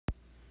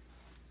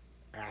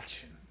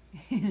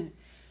Action.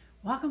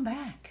 Welcome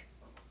back.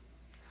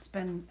 It's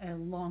been a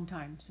long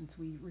time since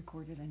we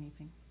recorded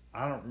anything.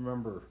 I don't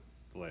remember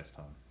the last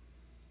time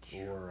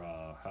or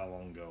how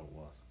long ago it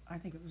was. I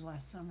think it was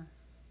last summer.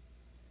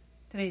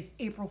 Today's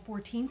April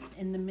 14th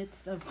in the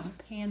midst of a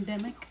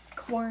pandemic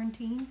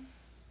quarantine.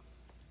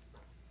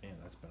 Man,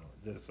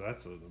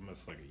 that's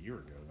almost like a year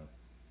ago then.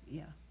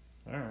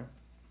 Yeah. All right.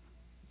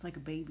 It's like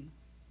a baby.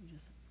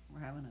 We're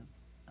having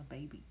a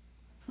baby.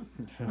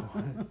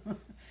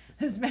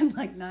 It's been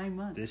like 9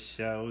 months. This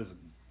show is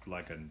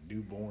like a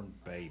newborn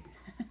baby.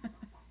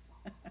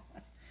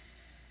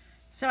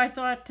 So I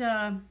thought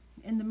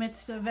in the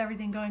midst of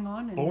everything going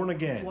on, and Born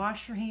again.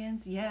 Wash your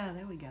hands. Yeah,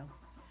 there we go.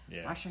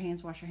 Yeah. Wash your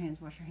hands, wash your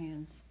hands, wash your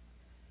hands.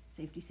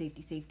 Safety,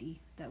 safety, safety.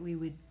 That we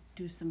would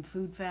do some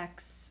food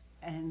facts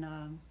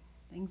and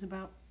things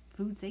about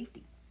food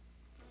safety.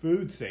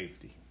 Food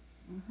safety.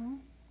 Mm-hmm.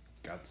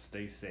 Got to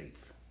stay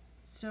safe.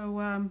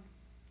 So,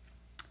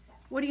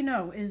 what do you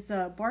know? Is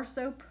bar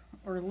soap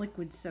or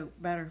liquid soap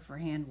better for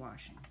hand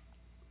washing?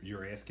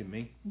 You're asking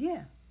me?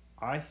 Yeah.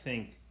 I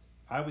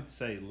would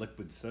say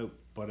liquid soap,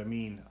 but I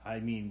mean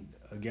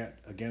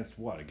against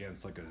what?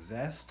 Against like a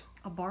Zest?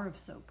 A bar of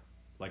soap.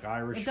 Like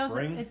Irish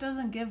Spring? It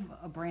doesn't give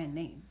a brand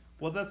name.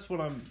 Well, that's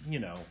what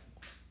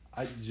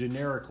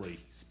generically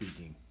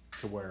speaking,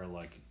 to where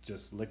like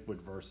just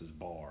liquid versus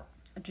bar.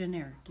 A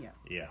generic, yeah.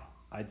 Yeah,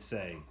 I'd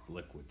say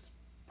liquid's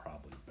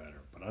probably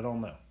better, but I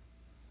don't know.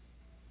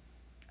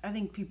 I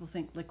think people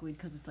think liquid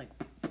because it's like,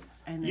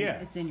 and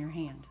then it's in your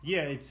hand.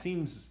 Yeah, it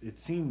seems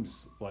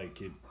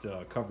like it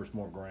covers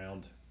more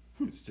ground.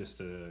 It's just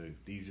a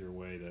easier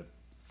way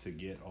to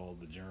get all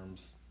the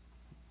germs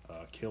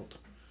killed.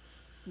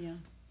 Yeah.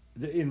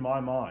 In my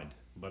mind,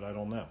 but I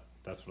don't know.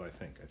 That's what I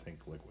think. I think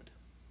liquid.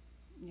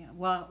 Yeah.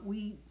 Well,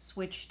 we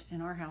switched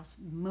in our house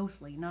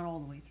mostly, not all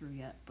the way through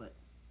yet, but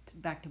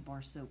back to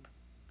bar soap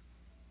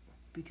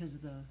because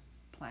of the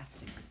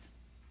plastics.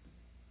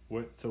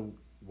 What? So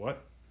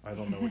what? I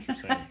don't know what you're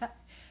saying.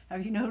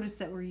 Have you noticed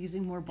that we're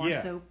using more bar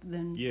soap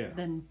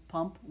than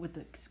pump with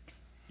the?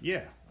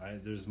 Yeah,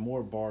 there's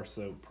more bar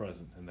soap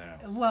present in the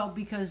house. Well,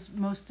 because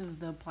most of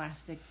the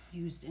plastic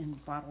used in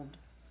bottled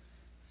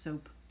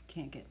soap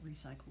can't get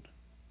recycled.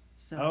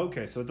 So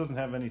okay, so it doesn't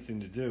have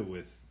anything to do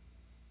with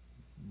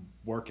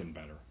working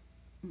better.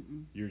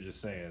 Mm-mm. You're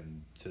just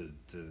saying to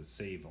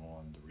save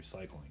on the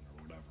recycling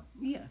or whatever.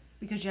 Yeah,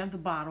 because you have the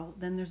bottle,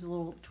 then there's a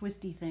little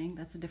twisty thing.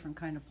 That's a different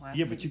kind of plastic.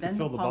 Yeah, but you can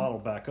fill the bottle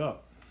back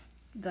up.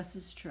 This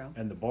is true.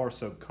 And the bar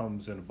soap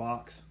comes in a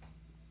box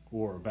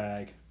or a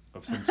bag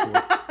of some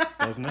sort,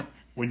 doesn't it?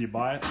 When you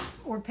buy it?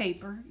 Or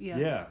paper, yeah.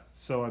 Yeah,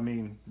 so I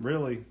mean,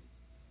 really,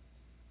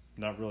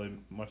 not really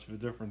much of a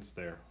difference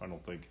there, I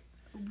don't think.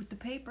 With the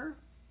paper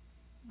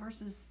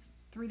versus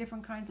 3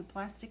 different kinds of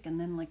plastic and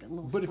then like a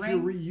little But spring.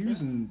 if you're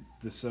reusing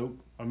the soap,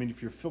 I mean,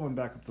 if you're filling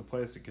back up the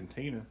plastic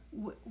container.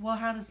 Well,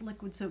 how does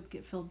liquid soap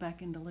get filled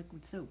back into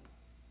liquid soap?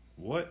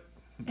 What?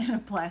 In a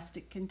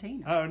plastic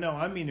container. Oh, no,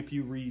 I mean if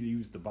you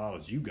reuse the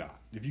bottles you got.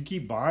 If you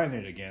keep buying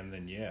it again,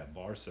 then yeah,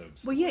 bar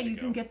soap's Well, yeah, you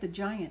can get the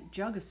giant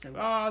jug of soap.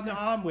 Oh, no,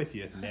 I'm with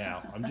you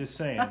now. I'm just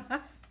saying.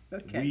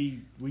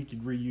 Okay. We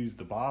could reuse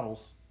the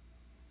bottles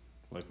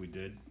like we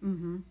did.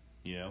 Mm-hmm.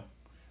 You know?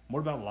 What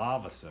about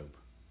lava soap?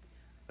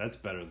 That's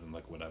better than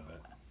liquid, I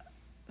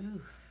bet.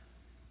 Ooh.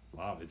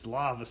 It's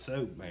lava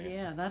soap, man.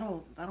 Yeah,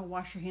 that'll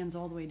wash your hands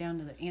all the way down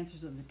to the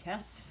answers of the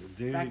test.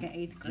 Dude, back in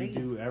 8th grade.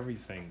 You do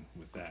everything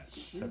with that,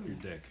 except your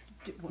dick.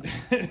 What?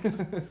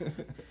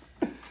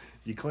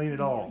 You clean it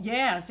all.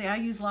 Yeah, see, I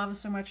use lava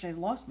so much I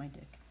lost my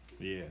dick.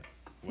 Yeah.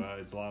 Well,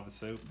 it's lava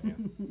soap,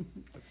 man.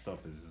 That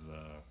stuff is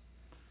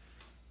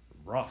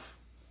rough.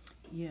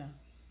 Yeah.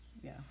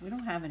 Yeah. We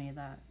don't have any of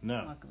that,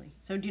 No. luckily.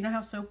 So do you know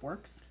how soap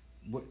works?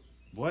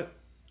 What?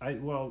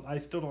 I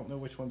still don't know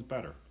which one's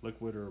better,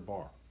 liquid or a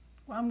bar.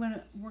 Well,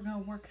 we're gonna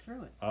work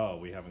through it. Oh,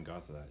 we haven't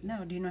got to that yet.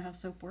 No, do you know how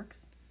soap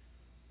works?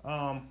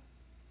 No.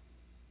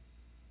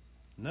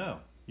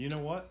 You know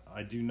what?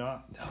 I do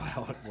not know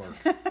how it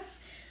works.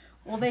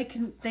 Well, they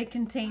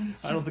contain.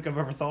 I don't think I've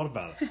ever thought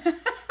about it.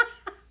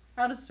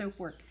 How does soap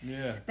work?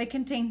 Yeah. They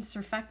contain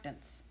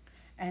surfactants,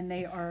 and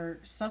they are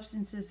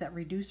substances that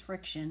reduce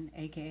friction,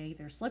 aka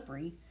they're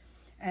slippery,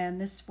 and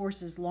this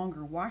forces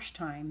longer wash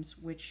times,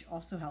 which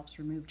also helps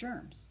remove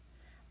germs.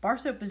 Bar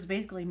soap is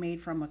basically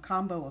made from a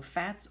combo of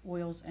fats,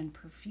 oils, and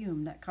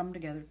perfume that come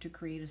together to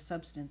create a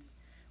substance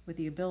with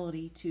the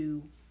ability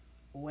to,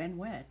 when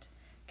wet,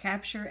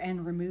 capture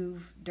and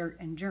remove dirt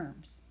and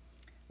germs.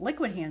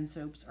 Liquid hand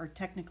soaps are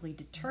technically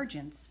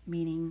detergents,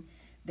 meaning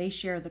they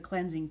share the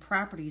cleansing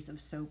properties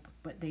of soap,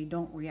 but they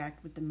don't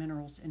react with the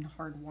minerals in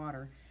hard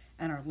water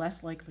and are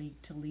less likely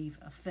to leave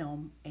a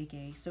film,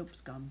 aka soap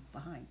scum,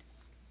 behind.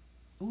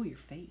 Ooh, your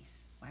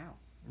face. Wow.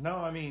 No,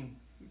 I mean...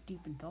 You're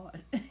deep in thought.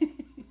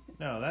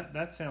 No,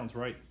 that sounds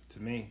right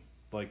to me.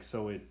 Like,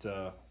 so it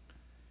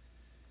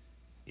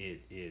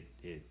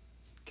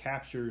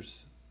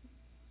captures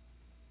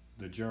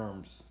the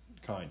germs,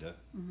 kinda,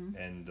 Mm-hmm.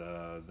 and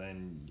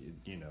then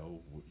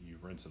you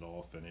rinse it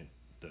off, and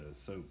the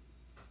soap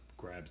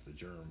grabs the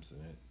germs, and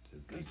it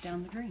Goes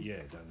down the drain.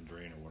 Yeah, down the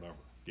drain or whatever.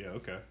 Yeah,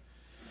 okay.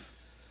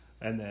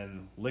 And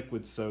then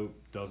liquid soap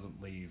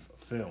doesn't leave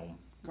film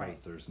because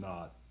Right. there's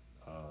not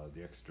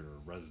the extra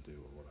residue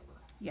or whatever.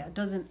 Yeah, it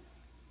doesn't.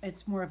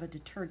 It's more of a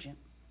detergent.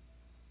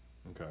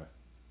 Okay.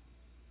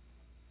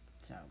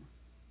 So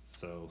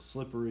So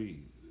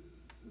slippery.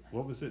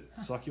 What was it?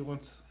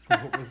 Succulents.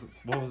 What was it?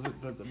 What was it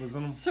that was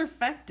in them?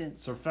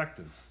 surfactants.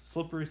 Surfactants.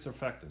 Slippery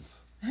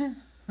surfactants.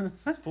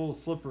 It's full of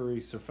slippery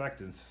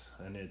surfactants,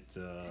 and it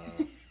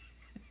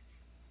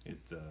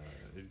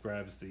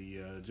grabs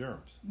the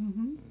germs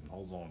and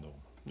holds on to them.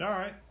 All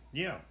right.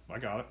 Yeah, I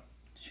got it.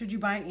 Should you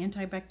buy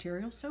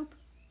antibacterial soap?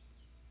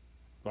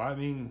 Well, I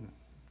mean,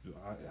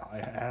 I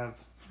have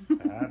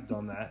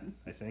done that.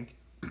 I think.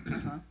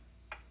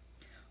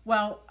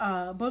 Well,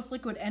 both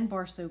liquid and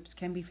bar soaps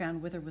can be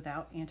found with or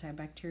without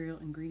antibacterial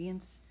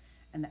ingredients,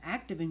 and the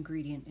active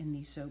ingredient in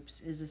these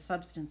soaps is a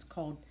substance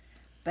called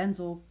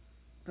benzylconium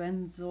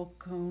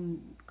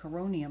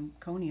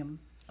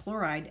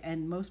chloride,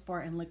 and most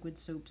bar and liquid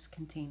soaps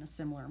contain a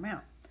similar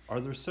amount.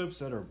 Are there soaps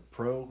that are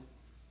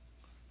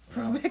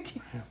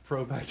Probacterial.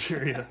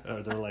 pro-bacteria?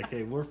 Or they're like,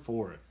 hey, we're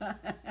for it.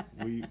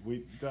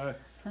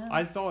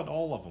 I thought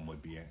all of them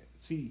would be.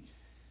 See,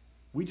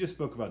 we just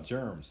spoke about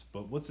germs,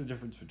 but what's the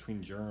difference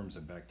between germs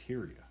and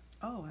bacteria?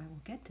 Oh, I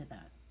will get to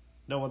that.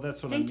 No, well,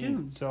 that's what Stay I mean.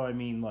 tuned. So I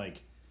mean,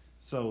 like,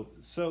 so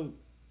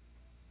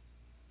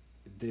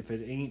if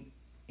it ain't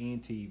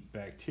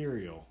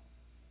antibacterial,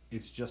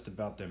 it's just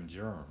about them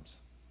germs.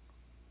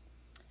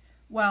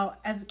 Well,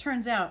 as it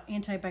turns out,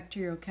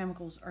 antibacterial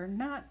chemicals are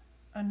not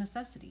a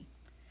necessity.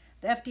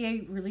 The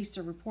FDA released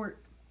a report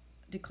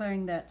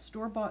declaring that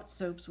store-bought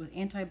soaps with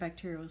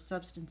antibacterial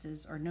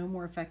substances are no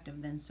more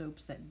effective than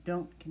soaps that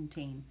don't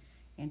contain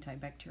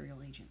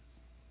antibacterial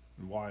agents.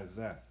 And why is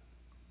that?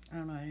 I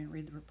don't know, I didn't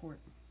read the report.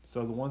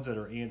 So the ones that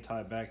are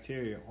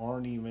antibacterial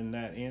aren't even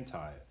that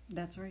anti it.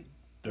 That's right.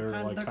 They're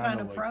They're like kind kind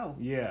of of pro.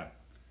 Yeah.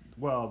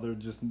 Well,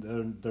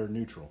 they're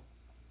neutral.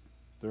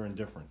 They're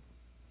indifferent.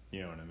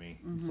 You know what I mean?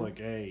 It's like,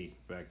 hey,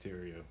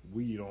 bacteria,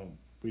 we don't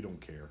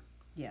care.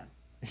 Yeah.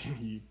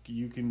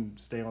 you can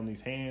stay on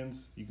these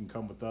hands. You can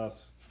come with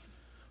us.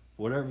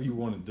 Whatever you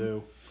want to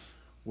do.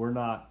 We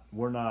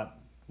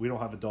don't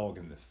have a dog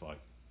in this fight.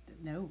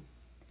 No.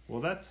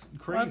 Well, that's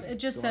crazy. Well, it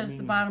just So, I says the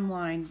mean, bottom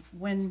line,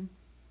 when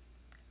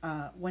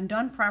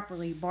done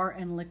properly, bar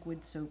and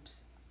liquid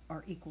soaps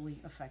are equally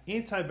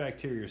effective.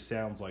 Antibacterial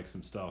sounds like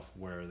some stuff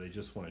where they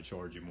just want to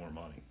charge you more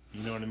money.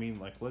 You know what I mean?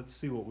 Like, let's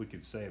see what we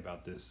could say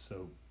about this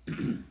soap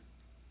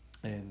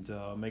and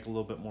make a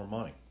little bit more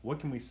money. What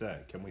can we say?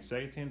 Can we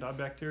say it's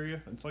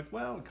antibacterial? It's like,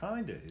 well, it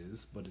kind of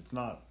is, but it's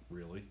not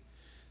really.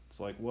 It's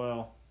like,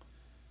 well,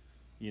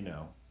 you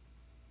know,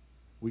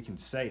 we can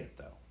say it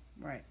though.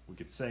 Right. We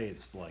could say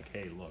it's like,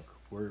 hey, look,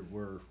 we're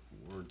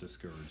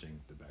discouraging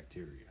the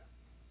bacteria,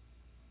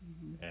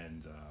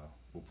 and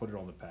we'll put it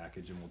on the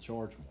package and we'll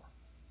charge more.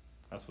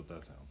 That's what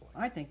that sounds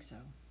like. I think so.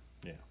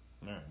 Yeah.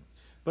 All right.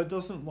 But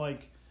doesn't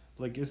like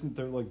isn't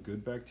there like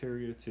good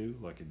bacteria too,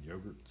 like in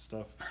yogurt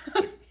stuff?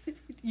 Like,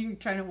 You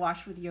trying to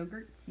wash with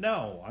yogurt?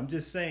 no, I'm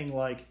just saying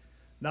like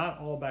not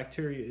all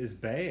bacteria is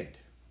bad.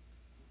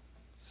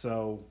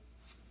 So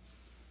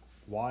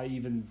why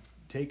even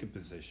take a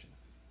position?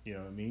 You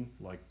know what I mean?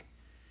 Like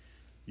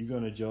you're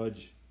going to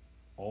judge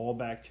all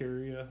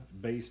bacteria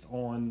based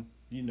on,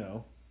 you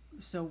know,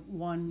 So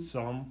one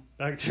some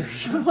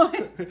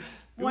bacteria.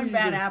 one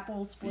bad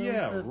apple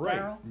spoils the right.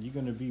 barrel. You're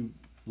going to be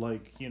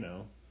like, you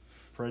know,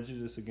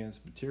 prejudiced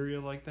against bacteria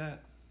like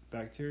that?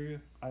 Bacteria?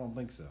 I don't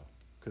think so.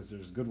 Because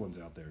there's good ones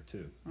out there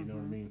too. You know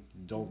what I mean?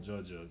 Don't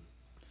judge a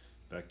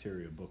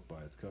bacteria book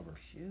by its cover.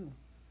 Shoo.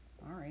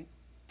 All right.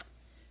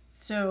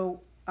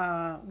 So,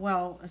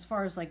 well, as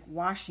far as like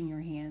washing your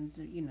hands,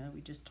 you know,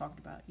 we just talked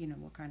about, you know,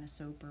 what kind of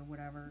soap or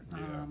whatever.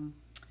 Yeah.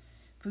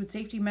 Food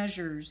safety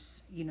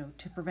measures, you know,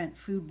 to prevent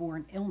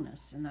foodborne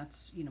illness, and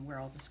that's, you know, where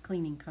all this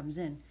cleaning comes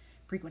in.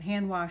 Frequent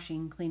hand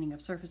washing, cleaning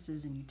of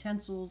surfaces and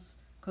utensils,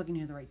 cooking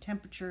to the right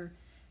temperature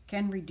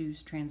can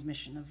reduce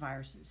transmission of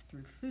viruses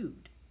through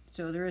food.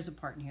 So there is a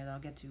part in here that I'll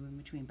get to in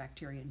between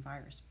bacteria and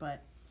virus,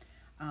 but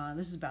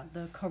this is about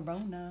the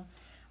corona.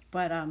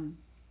 But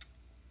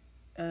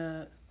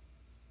a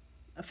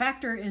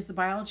factor is the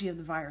biology of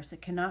the virus.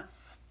 It cannot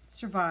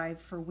survive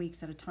for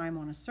weeks at a time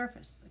on a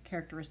surface, a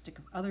characteristic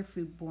of other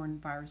foodborne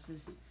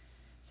viruses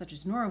such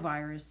as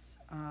norovirus.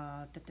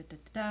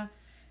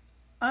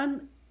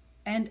 And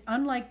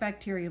unlike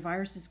bacteria,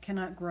 viruses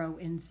cannot grow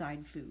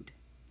inside food.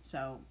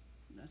 So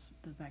that's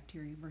the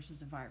bacteria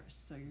versus a virus.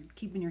 So you're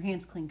keeping your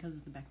hands clean because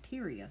of the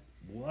bacteria.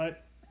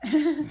 What?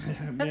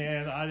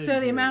 Man, I didn't. So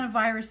the amount of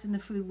virus in the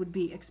food would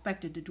be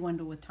expected to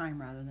dwindle with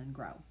time rather than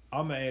grow.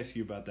 I'm going to ask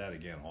you about that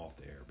again off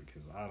the air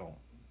because I don't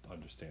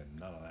understand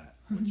none of that,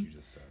 what you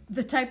just said.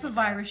 The type of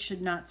virus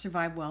should not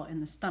survive well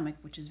in the stomach,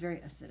 which is very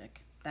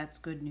acidic. That's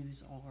good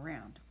news all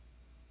around.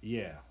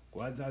 Yeah.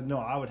 Well, no,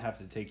 I would have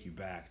to take you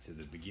back to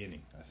the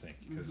beginning, I think,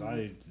 because I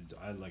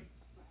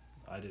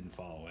didn't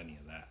follow any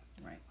of that.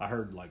 Right. I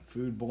heard like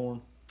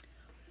foodborne.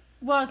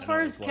 Well, as And far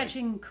I as was like,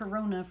 catching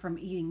corona from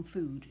eating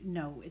food,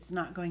 no, it's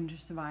not going to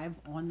survive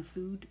on the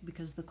food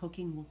because the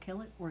cooking will kill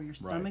it, or your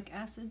stomach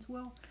acids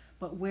will.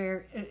 But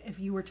if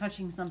you were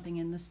touching something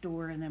in the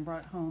store and then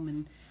brought it home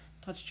and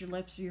touched your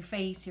lips or your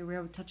face, you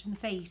were touching the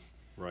face,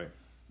 right.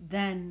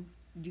 then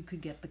you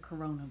could get the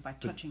corona by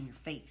touching your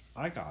face.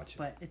 I got you.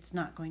 But it's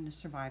not going to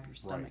survive your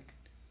stomach. Right.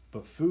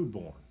 But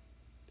foodborne,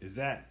 is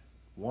that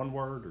one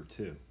word or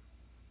two?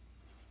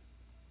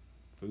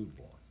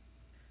 Foodborne.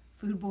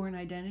 Foodborne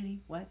identity?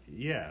 What?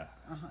 Yeah.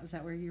 Is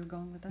that where you were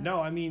going with that?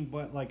 No, I mean,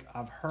 but like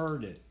I've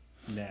heard it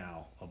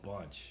now a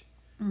bunch.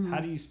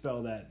 How do you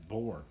spell that?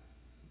 Born?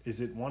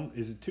 Is it one?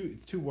 Is it two?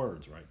 It's two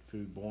words, right?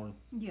 Foodborne.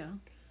 Yeah.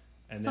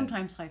 And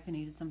sometimes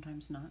hyphenated,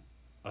 sometimes not.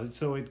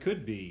 So it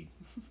could be.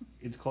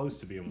 It's close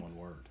to being one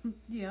word.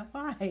 Yeah.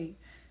 Why?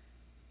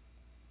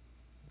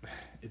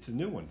 It's a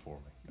new one for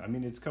me. I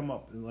mean, it's come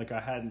up like I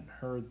hadn't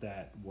heard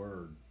that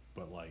word,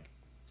 but like,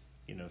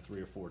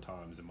 3 or 4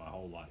 times in my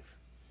whole life.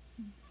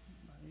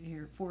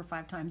 Here 4 or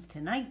 5 times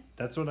tonight.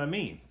 That's what I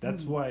mean.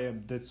 That's why.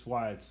 That's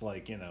why it's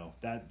like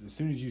that. As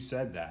soon as you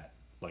said that,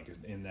 like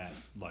in that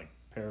like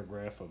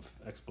paragraph of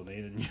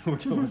explanation you were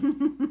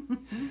doing,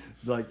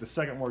 like the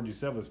second word you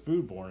said was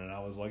foodborne, and I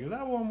was like, is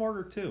that one word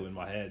or two in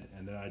my head?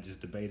 And then I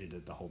just debated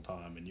it the whole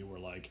time, and you were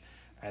like,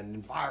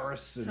 and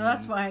virus. And, so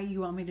that's why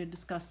you want me to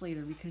discuss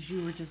later, because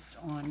you were just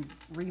on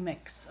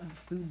remix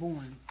of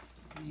foodborne.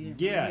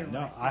 Yeah,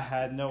 no, I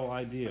had no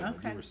idea what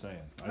Okay. you were saying.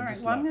 All right,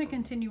 well, I'm going to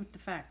continue with the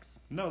facts.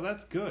 No,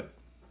 that's good.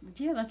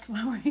 Yeah, that's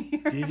why we're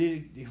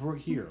here. We're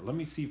here. Let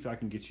me see if I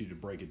can get you to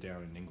break it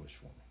down in English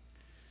for me.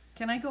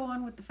 Can I go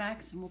on with the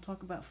facts and we'll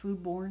talk about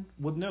foodborne?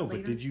 Well, no, later?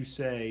 but did you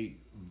say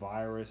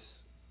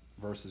virus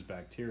versus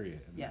bacteria?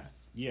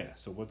 Yes. Yeah,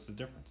 so what's the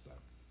difference then?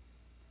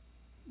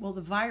 Well,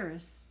 the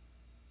virus,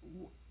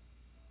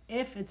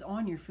 if it's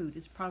on your food,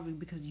 it's probably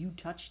because you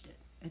touched it.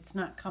 It's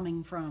not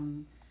coming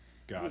from,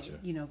 Gotcha.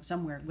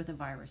 Somewhere with a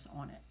virus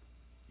on it.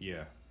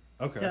 Yeah.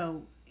 Okay.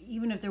 So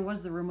even if there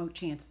was the remote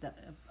chance that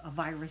a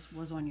virus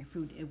was on your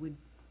food, it would,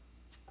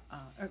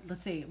 or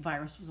let's say a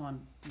virus was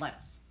on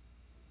lettuce,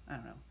 I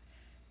don't know,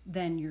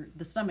 then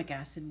the stomach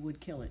acid would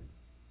kill it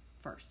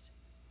first.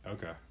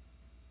 Okay.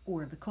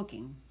 Or the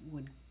cooking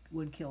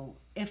would kill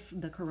if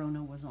the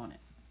corona was on it.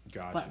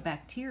 Gotcha. But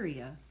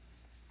bacteria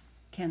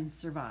can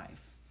survive.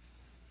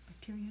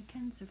 Bacteria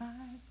can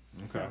survive.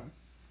 Okay. So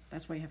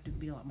that's why you have to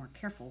be a lot more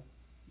careful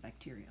with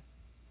bacteria.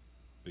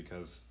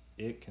 Because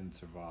it can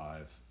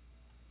survive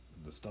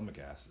the stomach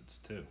acids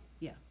too.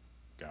 Yeah.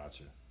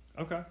 Gotcha.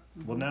 Okay.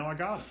 Well, now I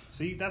got it.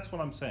 See, that's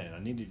what I'm saying. I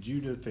needed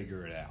you to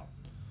figure it out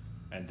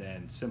and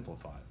then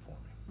simplify it for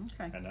me.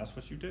 Okay. And that's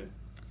what you did.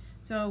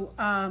 So,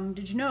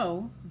 did you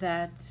know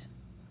that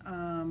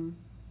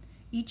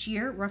each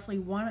year, roughly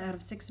 1 out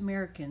of 6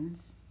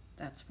 Americans,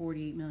 that's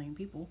 48 million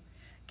people,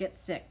 get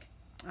sick?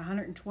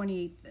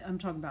 128, I'm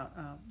talking about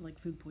like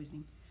food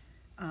poisoning.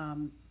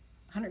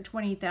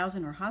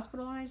 128,000 are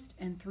hospitalized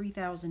and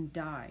 3,000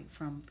 die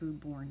from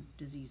foodborne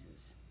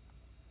diseases.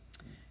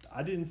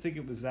 I didn't think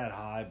it was that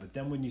high, but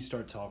then when you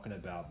start talking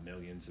about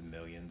millions and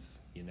millions,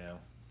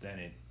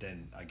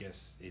 then I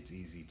guess it's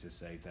easy to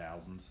say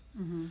thousands.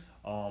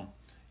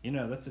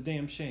 Mm-hmm. That's a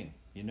damn shame.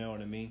 You know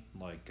what I mean?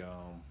 Like,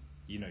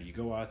 you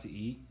go out to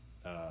eat,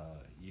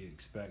 you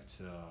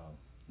expect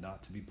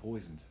not to be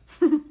poisoned.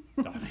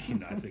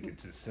 I think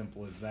it's as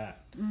simple as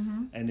that.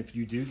 Mm-hmm. And if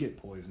you do get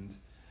poisoned,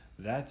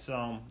 that's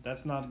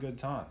not a good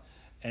time.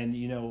 And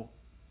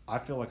I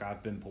feel like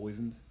I've been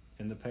poisoned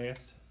in the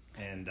past,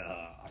 and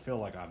I feel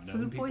like I've known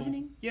Food people.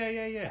 poisoning?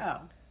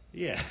 Yeah. Oh.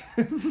 Yeah.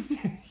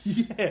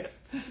 Yeah.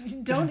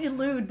 Don't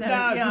elude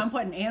that. Nah, I'm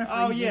putting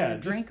antifreeze in a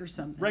drink or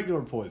something.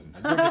 Regular poison.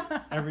 I drink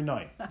it every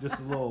night.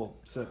 Just a little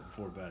sip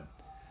before bed.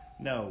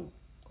 No,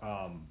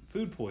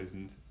 food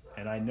poisoned,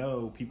 and I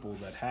know people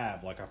that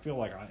have. Like, I feel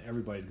like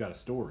everybody's got a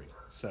story.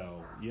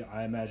 So, yeah,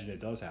 I imagine it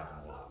does happen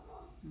a lot.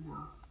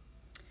 Mm-hmm.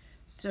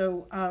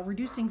 So,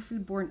 reducing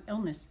foodborne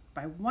illness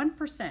by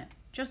 1%,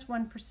 just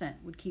 1%,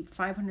 would keep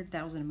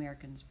 500,000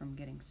 Americans from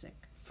getting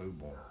sick.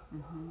 Foodborne.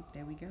 Mm-hmm.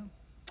 There we go.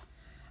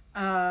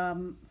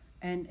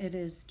 And it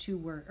is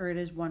it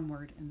is one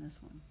word in this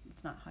one.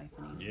 It's not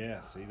hyphenated.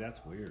 Yeah, see,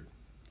 that's weird.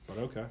 But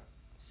okay.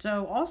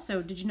 So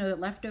also, did you know that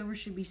leftovers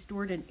should be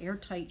stored in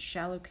airtight,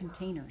 shallow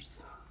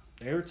containers?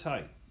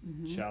 Airtight,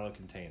 shallow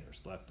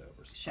containers,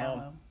 leftovers.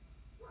 Shallow.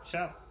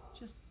 Shallow.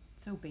 Just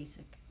so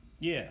basic.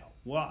 Yeah.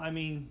 Well, I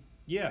mean,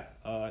 yeah,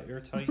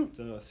 airtight,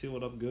 seal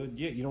it up good.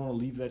 Yeah, you don't want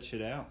to leave that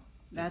shit out.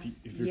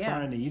 If you're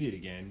trying to eat it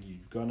again, you're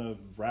gonna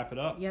wrap it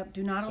up. Yep.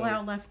 Do not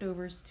allow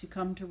leftovers to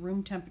come to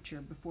room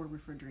temperature before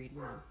refrigerating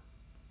them.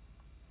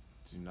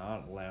 Do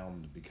not allow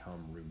them to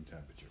become room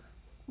temperature.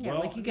 Yeah,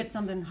 like you get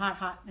something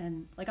hot,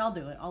 and like I'll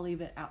do it. I'll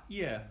leave it out.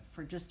 Yeah.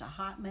 For just a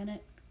hot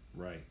minute.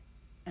 Right.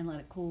 And let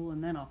it cool,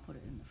 and then I'll put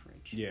it in the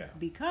fridge. Yeah.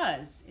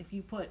 Because if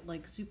you put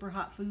like super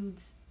hot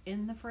foods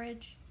in the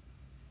fridge,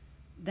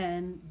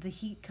 then the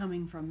heat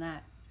coming from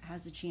that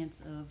has a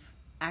chance of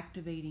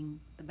activating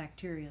the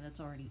bacteria that's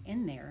already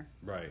in there.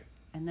 Right.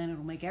 And then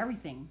it'll make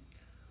everything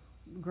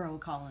grow a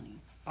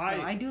colony. So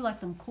I do let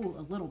them cool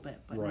a little bit,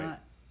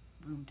 but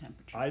room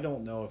temperature. I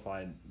don't know if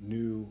I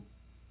knew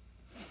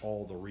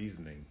all the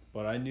reasoning,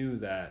 but I knew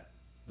that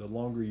the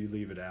longer you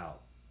leave it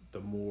out, the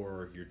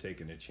more you're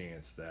taking a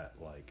chance that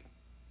like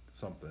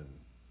something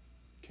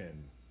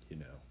can, you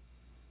know,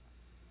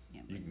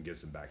 Yeah, you can get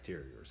some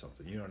bacteria or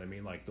something. You know what I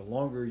mean? Like the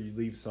longer you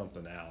leave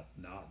something out,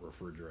 not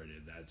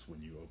refrigerated, that's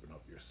when you open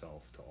up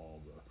yourself to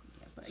all the.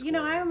 yeah, but you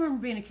know, I squirrels.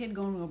 remember being a kid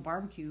going to a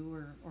barbecue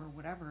or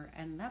whatever,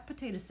 and that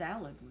potato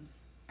salad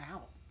was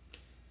out.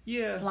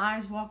 Yeah.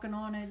 Flies walking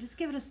on it. Just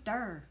give it a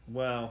stir.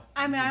 Well,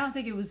 I mean, I don't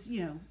think it was,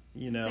 you know,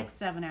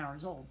 6-7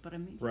 hours old, but I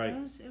mean, right. it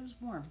was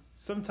warm.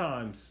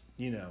 sometimes,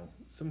 you know,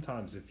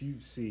 sometimes if you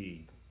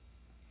see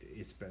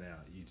it's been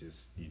out, you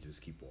just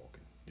keep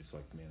walking. It's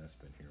like, man, that's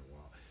been here a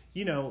while.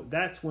 You know,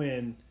 that's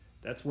when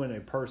a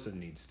person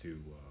needs to.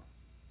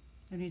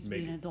 There needs to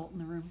be an adult in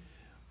the room.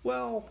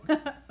 Well,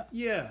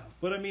 yeah,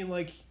 but I mean,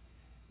 like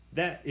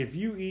that. If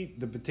you eat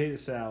the potato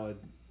salad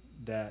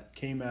that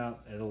came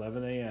out at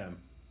 11 a.m.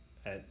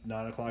 at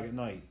 9 o'clock at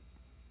night,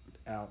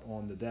 out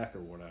on the deck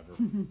or whatever,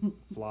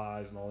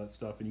 flies and all that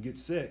stuff, and you get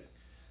sick,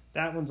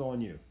 that one's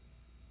on you.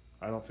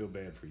 I don't feel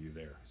bad for you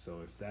there. So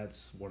if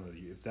that's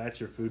if that's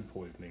your food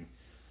poisoning,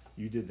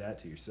 you did that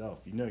to yourself.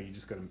 You know, you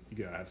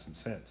gotta have some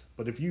sense.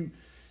 But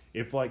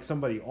if like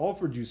somebody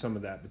offered you some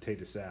of that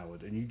potato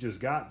salad and you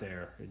just got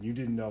there and you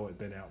didn't know it'd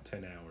been out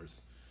 10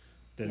 hours,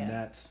 then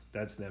Yeah.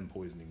 that's them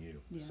poisoning you.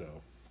 Yeah. So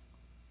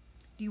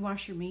Do you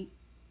wash your meat?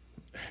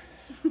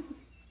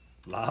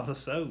 lava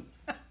soap,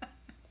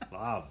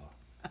 lava.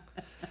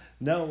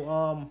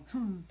 No,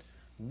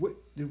 what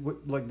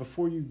like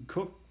before you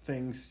cook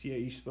things? Yeah,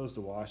 you're supposed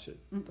to wash it.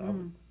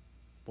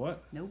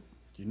 What? Nope.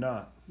 You're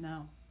not.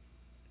 No.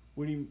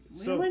 What do you?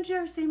 When did you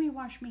ever see me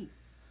wash meat?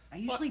 I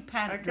usually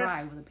pat I it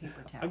dry guess- with a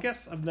paper towel. I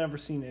guess I've never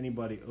seen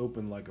anybody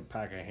open like a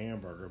pack of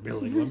hamburger and be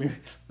like,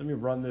 let me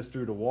run this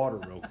through the water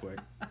real quick.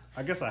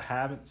 I guess I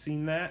haven't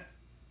seen that.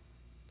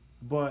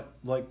 But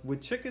like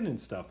with chicken and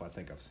stuff, I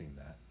think I've seen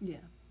that. Yeah.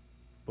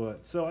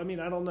 But so I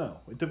mean, I don't know.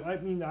 I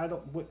mean, I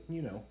don't. What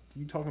you know?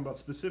 You talking about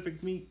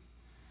specific meat?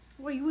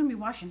 Well, you wouldn't be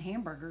washing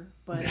hamburger,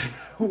 but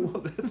Well,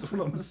 that's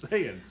what I'm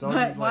saying. So I but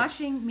mean, like,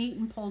 washing meat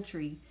and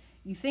poultry,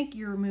 you think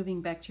you're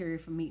removing bacteria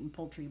from meat and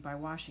poultry by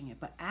washing it,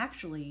 but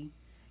actually,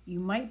 you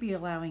might be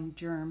allowing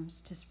germs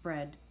to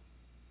spread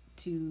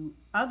to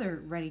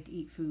other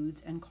ready-to-eat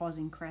foods and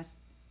causing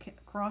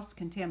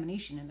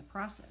cross-contamination in the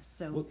process.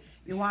 So Well-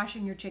 you're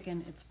washing your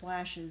chicken, it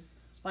splashes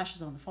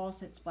on the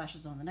faucet,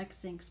 splashes on the next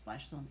sink,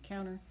 splashes on the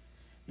counter.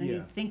 Then Yeah.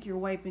 you think you're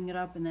wiping it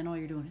up, and then all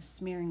you're doing is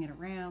smearing it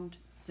around.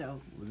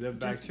 So the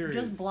bacteria.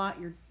 just blot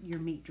your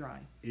meat dry.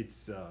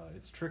 It's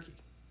tricky.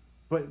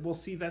 But well,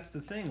 see, that's the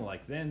thing.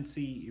 Like then,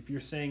 see, if you're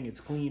saying it's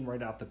clean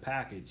right out the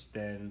package,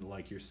 then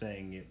like you're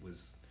saying it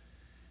was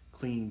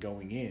clean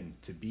going in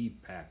to be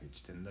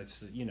packaged, and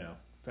that's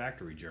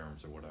factory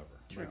germs or whatever.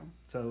 True.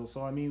 Like,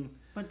 so I mean,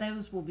 But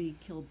those will be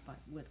killed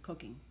with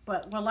cooking.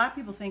 But what a lot of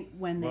people think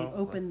when they well,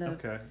 open the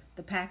okay,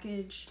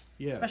 package,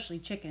 Yeah. especially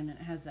chicken, it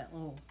has that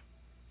little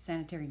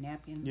sanitary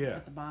napkin Yeah.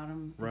 at the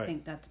bottom. They Right.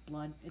 think that's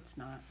blood. It's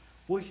not.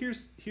 well,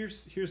 here's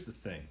the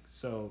thing.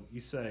 So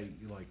you say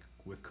like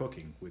with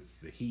cooking with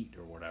the heat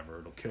or whatever,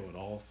 it'll kill it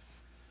off.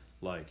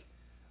 Like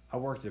I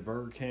worked at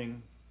Burger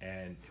King,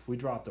 and if we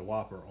dropped a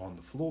Whopper on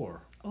the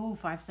floor. Oh,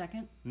 5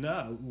 second?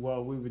 No,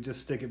 well, we would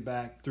just stick it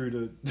back through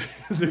the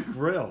the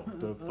grill,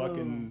 the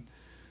fucking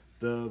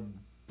the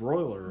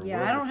broiler. Or Yeah,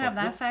 whatever I don't the have fuck-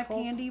 that what's it fat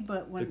called? candy,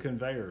 but The when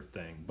conveyor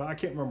thing, but I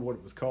can't remember what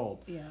it was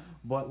called. yeah,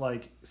 But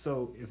like,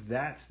 so if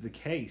that's the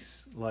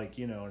case, like,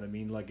 you know what I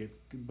mean? Like,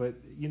 but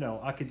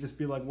I could just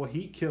be like, well,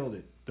 heat killed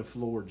it, the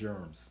floor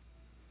germs,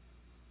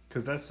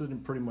 because that's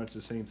pretty much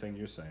the same thing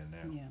you're saying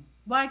now. yeah.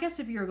 Well, I guess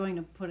if you're going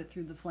to put it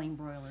through the flame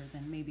broiler,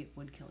 then maybe it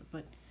would kill it.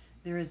 But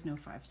there is no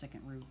 5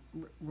 second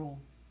rule.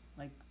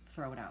 Like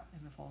throw it out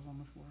if it falls on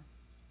the floor.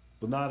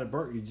 But not at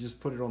Burger. You just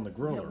put it on the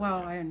griller. Yeah, well,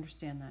 again. I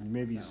understand that.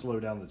 Maybe you so. slow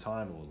down the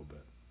time a little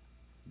bit.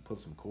 Put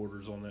some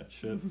quarters on that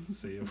shit.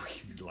 See if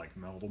we could like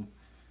melt them.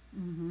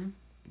 Mm-hmm.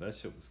 That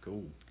shit was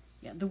cool.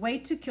 Yeah, the way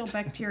to kill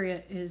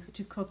bacteria is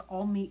to cook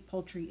all meat,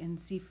 poultry, and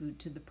seafood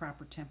to the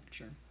proper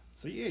temperature.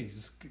 So yeah,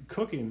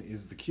 cooking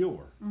is the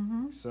cure.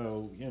 Mm-hmm.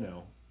 So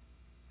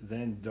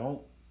then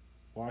don't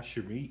wash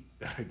your meat.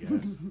 I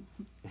guess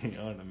you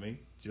know what I mean.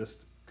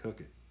 Just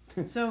cook it.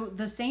 So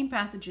the same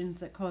pathogens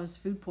that cause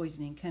food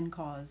poisoning can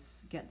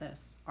cause, get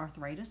this,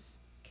 arthritis,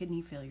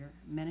 kidney failure,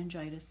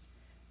 meningitis,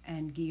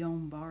 and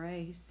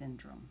Guillain-Barré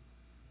syndrome.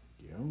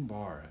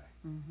 Guillain-Barré.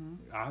 Mm-hmm.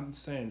 I'm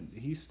saying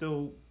he's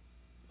still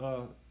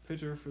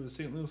pitcher for the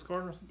St. Louis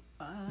Cardinals.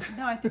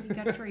 No, I think he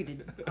got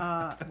traded.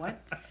 What?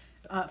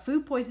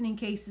 Food poisoning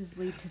cases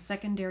lead to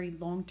secondary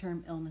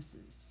long-term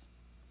illnesses.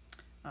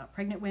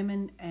 Pregnant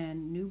women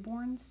and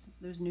newborns.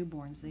 Those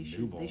newborns, they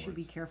should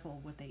be careful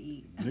what they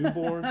eat.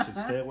 Newborns should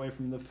stay away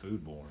from the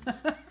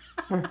foodborns.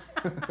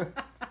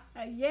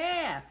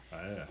 Yeah.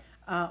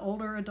 Yeah.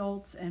 Older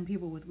adults and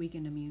people with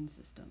weakened immune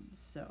systems.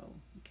 So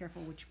be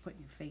careful what you put in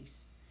your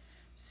face.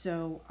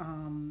 So,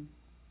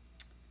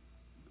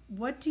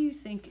 what do you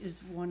think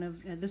is one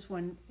of this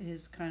one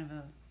is kind of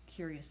a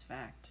curious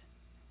fact.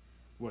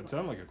 What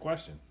sounded like a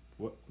question.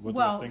 What do I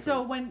Well, think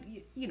so of?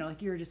 when you know,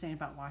 like you were just saying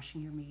about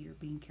washing your meat or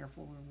being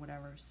careful or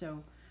whatever.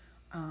 So,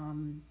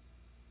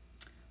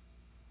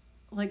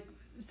 like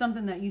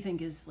something that you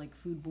think is like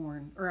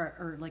foodborne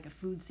or like a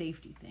food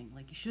safety thing,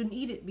 like you shouldn't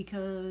eat it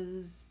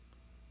because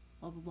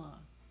blah blah blah.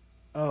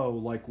 Oh,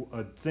 like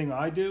a thing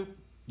I do?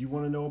 You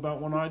want to know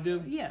about one I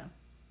do? Yeah.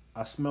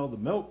 I smell the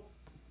milk.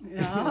 Oh. You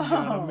know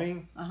what I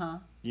mean? Uh-huh.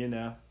 You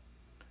know,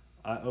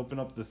 I open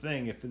up the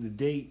thing. If the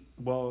date,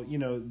 well, you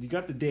know, you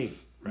got the date,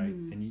 right?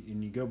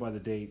 And you go by the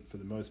date for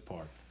the most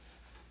part.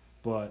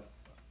 But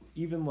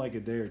even like a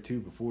day or two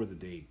before the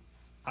date,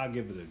 I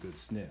give it a good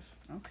sniff.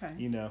 Okay.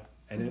 You know,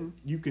 and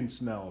you can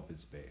smell if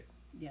it's bad.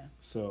 Yeah.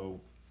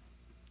 So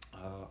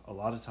a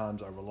lot of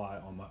times I rely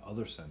on my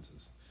other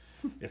senses.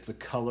 If the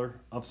color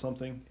of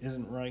something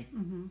isn't right,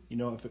 you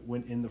know, if it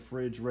went in the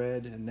fridge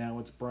red and now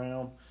it's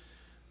brown,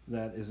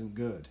 that isn't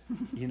good.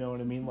 You know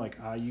what I mean? Like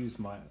I use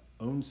my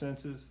own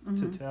senses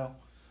to tell.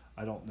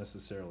 I don't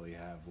necessarily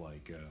have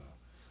like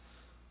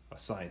a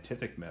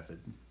scientific method,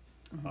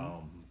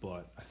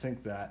 but I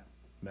think that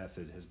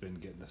method has been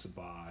getting us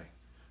by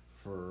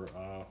for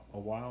a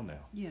while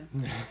now. Yeah.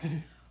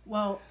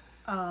 Well,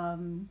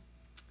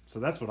 So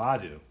that's what I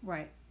do.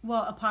 right.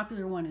 Well, a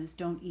popular one is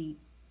don't eat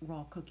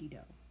raw cookie dough.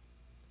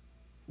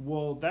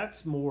 Well,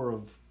 that's more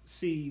of,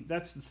 see,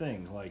 that's the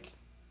thing. Like,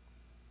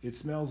 it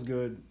smells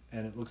good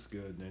and it looks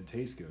good and it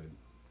tastes good,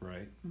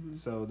 right?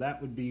 So that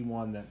would be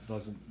one that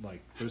doesn't,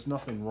 like, there's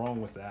nothing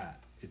wrong with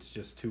that. It's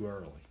just too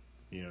early.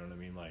 You know what I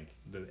mean? Like,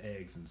 the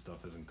eggs and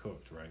stuff isn't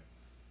cooked, right?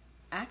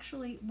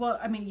 Actually, well,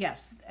 I mean,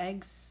 yes,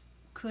 eggs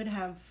could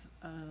have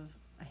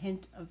a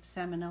hint of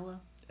salmonella,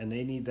 And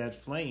they need that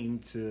flame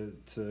to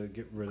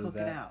get rid of Cook it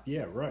that. out.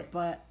 Yeah, right.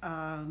 but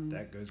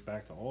That goes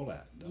back to all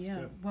that. That's yeah.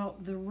 good. Well,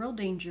 the real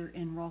danger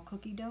in raw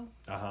cookie dough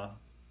Uh-huh.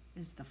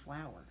 is the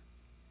flour.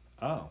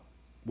 Oh.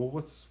 Well,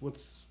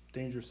 what's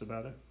dangerous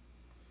about it?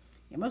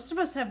 Yeah, most of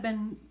us have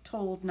been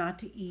told not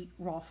to eat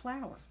raw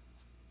flour.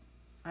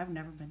 I've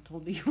never been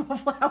told to eat raw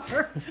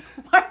flour.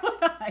 Why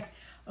would I?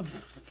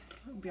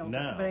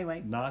 No, But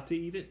anyway, not to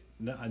eat it.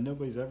 No,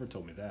 nobody's ever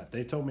told me that.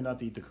 They told me not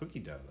to eat the cookie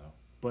dough though,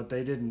 but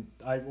they didn't.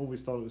 I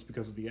always thought it was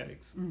because of the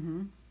eggs.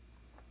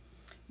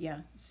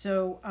 yeah.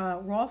 So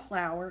raw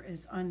flour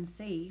is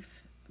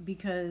unsafe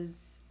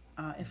because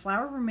if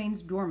flour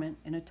remains dormant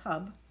in a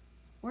tub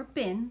or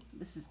bin,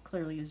 this is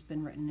clearly has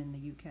been written in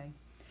the UK,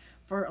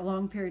 for a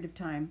long period of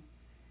time,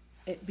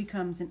 it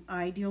becomes an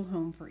ideal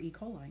home for E.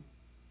 coli.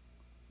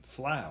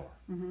 Flour.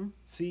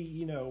 See,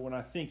 you know, when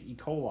I think E.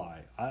 coli,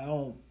 I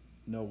don't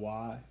know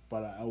why,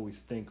 but I always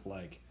think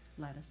like,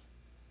 Lettuce.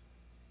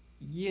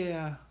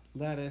 yeah,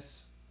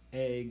 lettuce,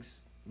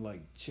 eggs,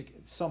 like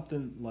chicken,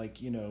 something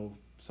like, you know,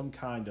 some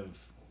kind of.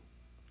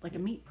 Like a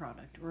meat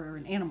product or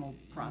an animal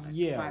product.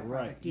 Yeah, byproduct.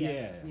 right.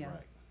 Yeah,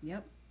 right.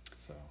 Yep.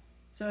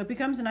 So it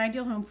becomes an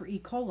ideal home for E.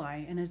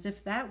 coli, and as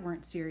if that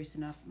weren't serious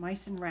enough,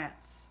 mice and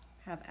rats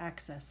have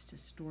access to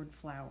stored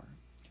flour.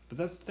 but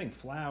that's the thing,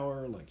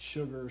 flour, like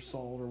sugar,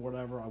 salt, or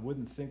whatever, I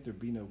wouldn't think there'd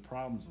be no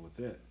problems with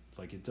it.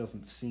 Like, it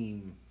doesn't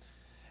seem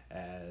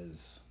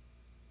as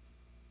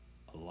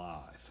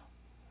alive.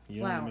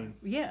 You know Flour. what I mean?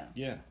 Yeah.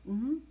 Yeah.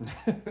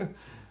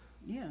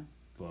 Yeah.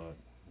 But,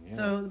 yeah.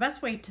 So the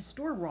best way to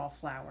store raw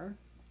flour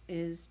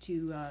is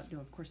to,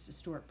 of course, to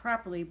store it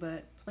properly,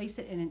 but place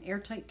it in an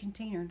airtight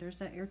container. There's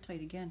that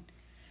airtight again.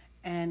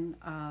 And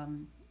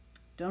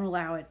don't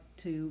allow it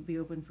to be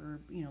open for,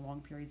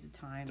 long periods of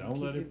time. Don't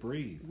let it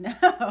breathe.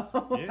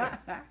 No. Yeah.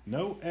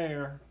 No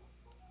air,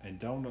 and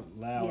don't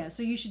allow Yeah, it.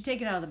 so you should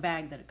take it out of the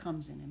bag that it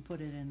comes in and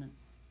put it in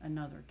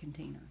another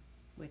container,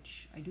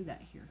 which I do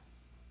that here.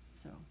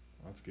 So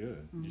That's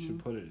good. You should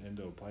put it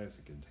into a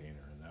plastic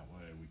container, and that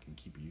way we can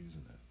keep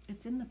using it.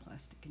 it's in the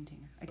plastic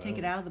container. I take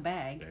it Boom. out of the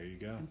bag There you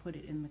go. and put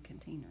it in the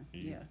container.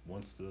 You- Yeah.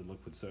 Once the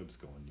liquid soap's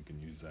gone, you can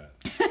use that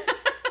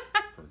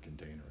for a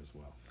container as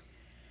well.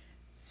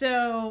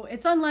 So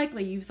it's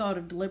unlikely you've thought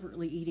of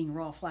deliberately eating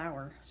raw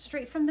flour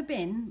straight from the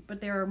bin, but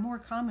there are more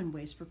common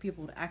ways for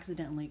people to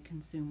accidentally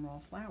consume raw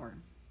flour.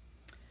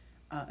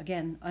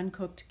 Again,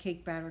 uncooked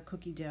cake batter,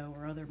 cookie dough,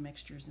 or other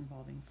mixtures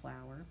involving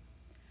flour.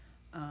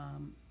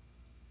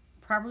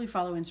 Properly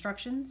follow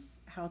instructions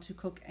how to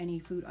cook any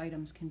food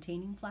items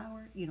containing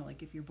flour,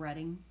 like if you're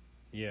breading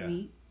Yeah.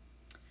 meat.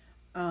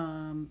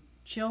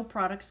 Chill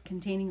products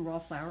containing raw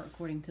flour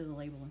according to the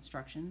label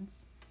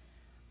instructions.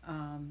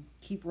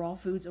 Keep raw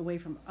foods away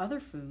from other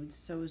foods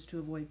so as to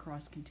avoid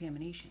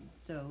cross-contamination.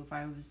 So if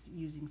I was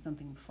using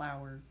something with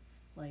flour,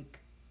 like,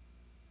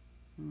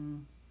 I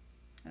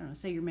don't know,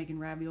 say you're making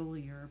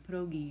ravioli or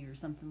pierogi or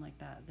something like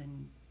that,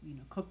 then,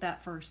 cook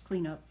that first,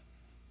 clean up,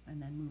 and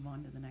then move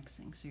on to the next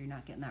thing. So you're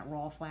not getting that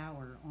raw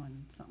flour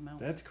on something else.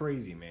 That's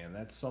crazy, man.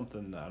 That's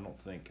something that I don't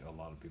think a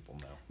lot of people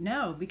know.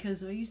 No,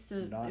 because I used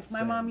to, Not if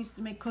my mom saying- used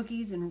to make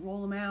cookies and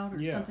roll them out or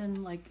Yeah.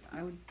 something, like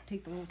I would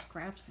take the little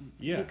scraps and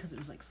eat Yeah. it because it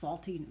was like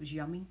salty and it was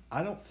yummy.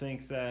 I don't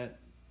think that.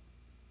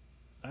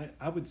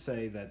 I would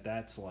say that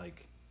that's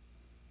like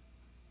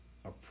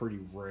a pretty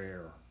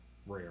rare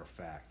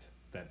fact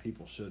that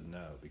people should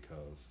know,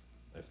 because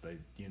if they,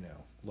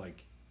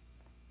 like,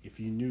 if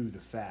you knew the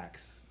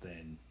facts,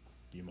 then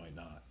you might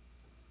not,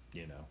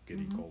 get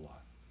E. coli.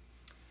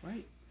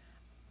 Right.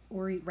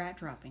 Or eat rat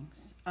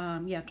droppings.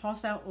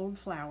 Toss out old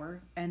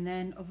flour, and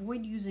then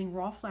avoid using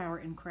raw flour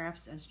in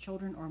crafts, as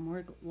children are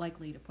more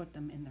likely to put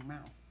them in their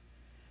mouth.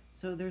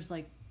 So there's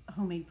like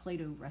homemade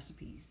Play-Doh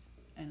recipes,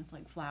 and it's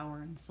like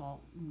flour and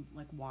salt and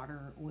like water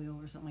or oil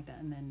or something like that,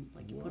 and then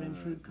like you put in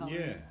food coloring.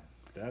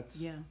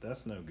 Yeah,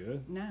 that's no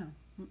good. No.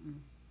 Mm-mm.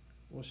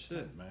 Well,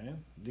 shit,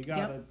 man. You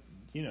gotta,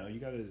 you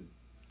gotta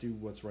do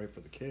what's right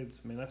for the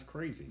kids. I mean, that's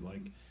crazy. Mm-hmm.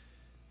 Like,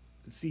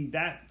 see,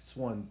 that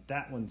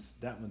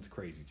one's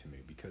crazy to me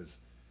because,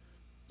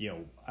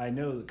 I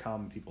know that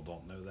common people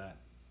don't know that,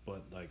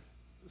 but like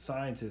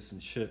scientists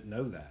and shit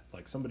know that.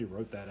 Like somebody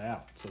wrote that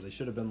out, so they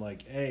should have been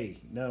like, hey,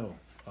 no,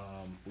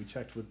 we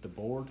checked with the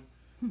board,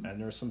 and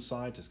there's some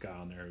scientist guy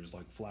on there who's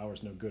like,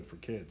 flour's no good for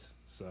kids,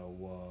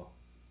 so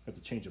have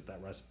to change up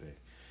that recipe.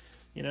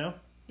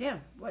 Yeah,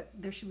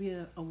 there should be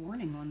a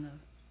warning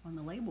on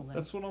the label then.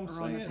 That's what I'm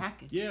saying. On the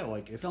package. Yeah,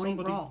 like if Don't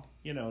somebody, eat raw.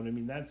 you know what I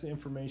mean, that's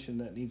information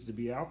that needs to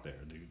be out there,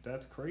 dude.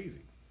 That's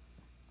crazy.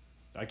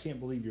 I can't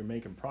believe you're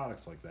making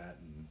products like that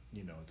and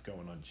it's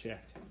going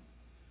unchecked.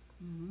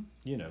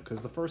 Mm-hmm.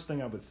 Because the first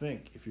thing I would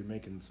think if you're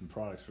making some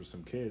products for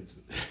some kids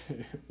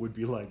would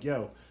be like,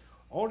 yo,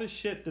 all this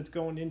shit that's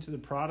going into the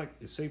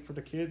product is safe for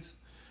the kids.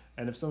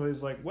 And if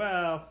somebody's like,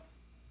 well,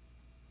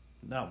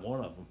 not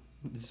one of them,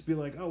 just be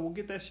like, oh, we'll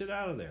get that shit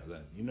out of there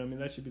then. You know what I mean?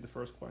 That should be the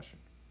first question.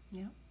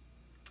 Yeah.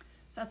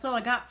 So that's all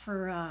I got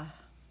for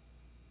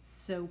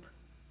soap.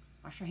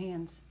 Wash your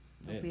hands.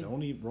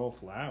 Don't eat raw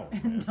flour,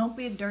 man. Don't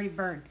be a dirty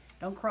bird.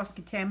 Don't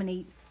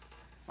cross-contaminate.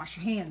 Wash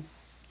your hands.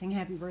 Sing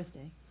happy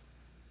birthday.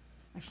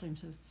 Actually, I'm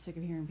so sick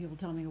of hearing people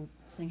tell me to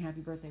sing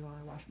happy birthday while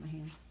I wash my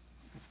hands.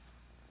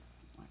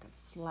 I could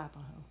slap a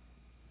hoe.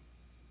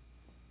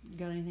 You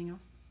got anything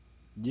else?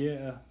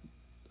 Yeah.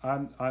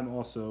 I'm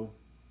also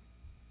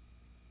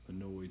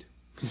annoyed.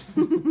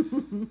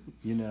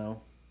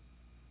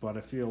 But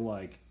I feel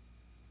like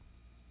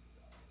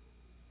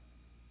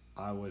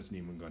I wasn't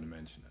even going to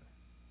mention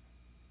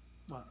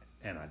it. What?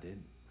 And I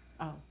didn't.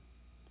 Oh.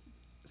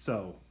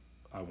 So,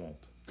 I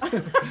won't.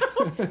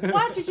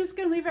 What? You're just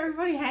going to leave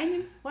everybody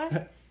hanging?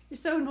 What? You're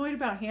so annoyed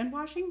about hand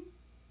washing?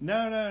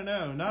 No.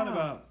 Not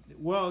about...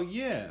 Well,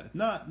 yeah.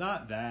 Not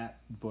that,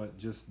 but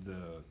just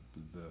the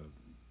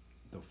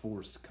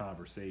forced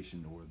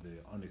conversation or the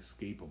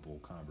unescapable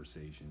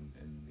conversation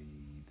and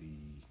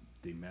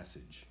the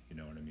message. You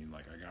know what I mean?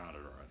 Like, I got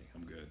it already.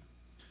 I'm good.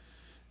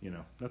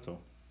 That's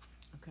all.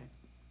 Okay.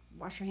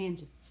 Wash your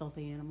hands, you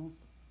filthy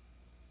animals.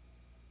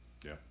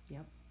 Yeah.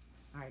 Yep.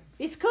 All right.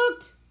 It's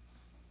cooked!